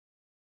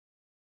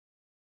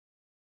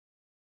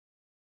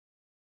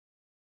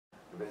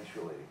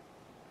eventually,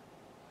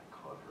 I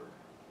caught her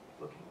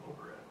looking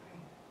over at me.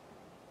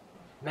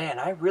 Man,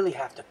 I really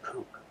have to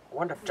poop. I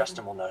wonder if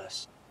Justin will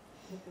notice.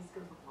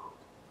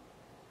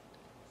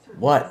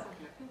 What?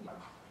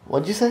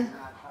 What'd you say?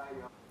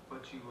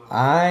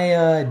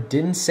 I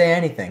didn't say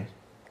anything.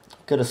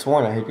 Could have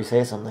sworn I heard you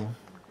say something.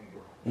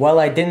 Well,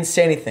 I didn't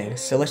say anything,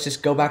 so let's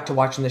just go back to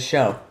watching the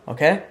show,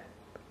 okay?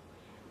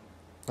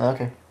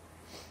 Okay.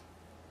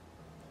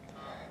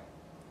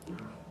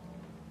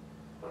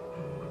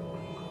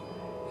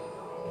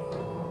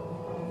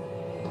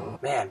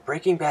 Man,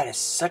 Breaking Bad is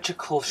such a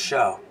cool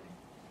show.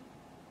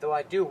 Though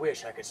I do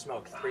wish I could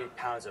smoke 3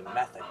 pounds of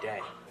meth a day.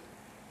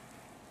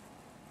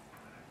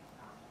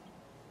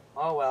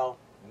 Oh well,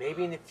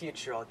 maybe in the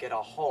future I'll get a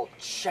whole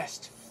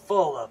chest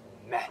full of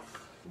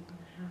meth.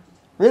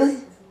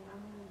 Really?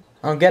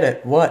 I don't get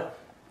it. What?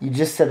 You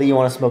just said that you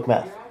want to smoke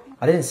meth.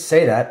 I didn't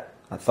say that.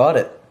 I thought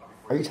it.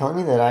 Are you telling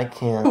me that I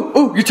can't...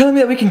 Ooh, you're telling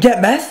me that we can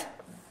get meth?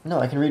 No,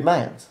 I can read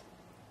minds.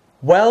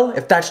 Well,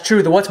 if that's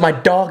true, then what's my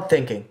dog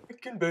thinking?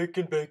 Bacon,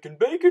 bacon, bacon,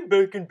 bacon,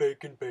 bacon,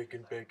 bacon,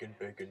 bacon, bacon,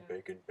 bacon,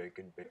 bacon,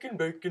 bacon, bacon,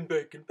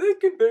 bacon,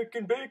 bacon,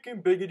 bacon,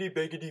 bacon, bagety,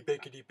 bagety,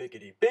 bagety,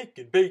 bagety,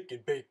 bacon, bacon,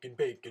 bacon,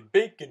 bacon,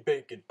 bacon,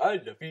 bacon. I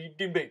love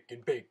eating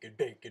bacon, bacon,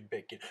 bacon,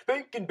 bacon,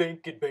 bacon, bacon,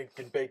 bacon,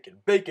 bacon, bacon,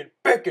 bacon,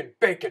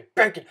 bacon,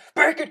 bacon,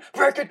 bacon,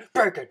 bacon,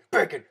 bacon,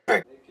 bacon,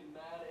 bacon.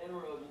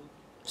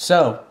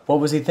 So, what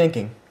was he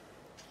thinking?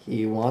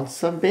 He wants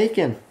some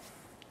bacon.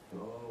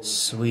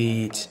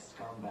 Sweet.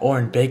 Or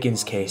in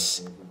Bacon's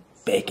case,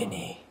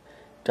 bacony.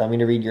 Do you want me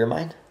to read your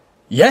mind?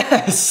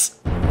 Yes!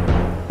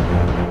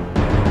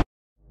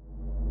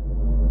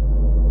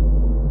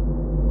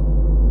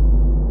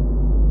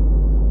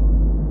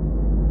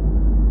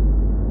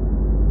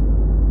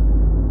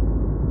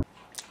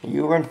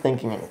 You weren't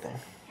thinking anything.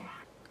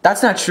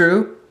 That's not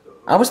true.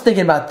 I was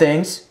thinking about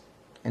things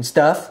and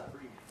stuff.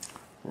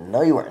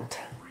 No, you weren't.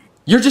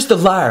 You're just a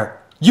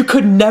liar. You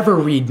could never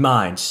read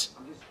minds.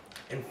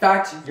 In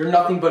fact, you're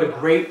nothing but a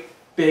great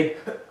big...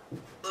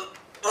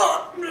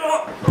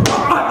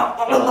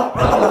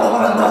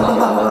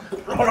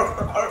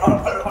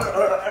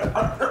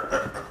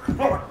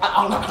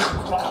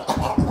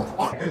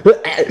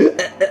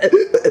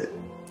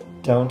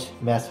 Don't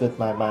mess with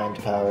my mind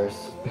powers.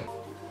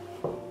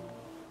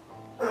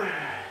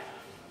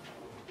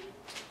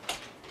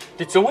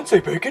 Did someone say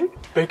bacon?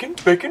 Bacon,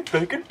 bacon,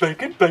 bacon,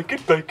 bacon, bacon,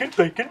 bacon,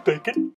 bacon, bacon.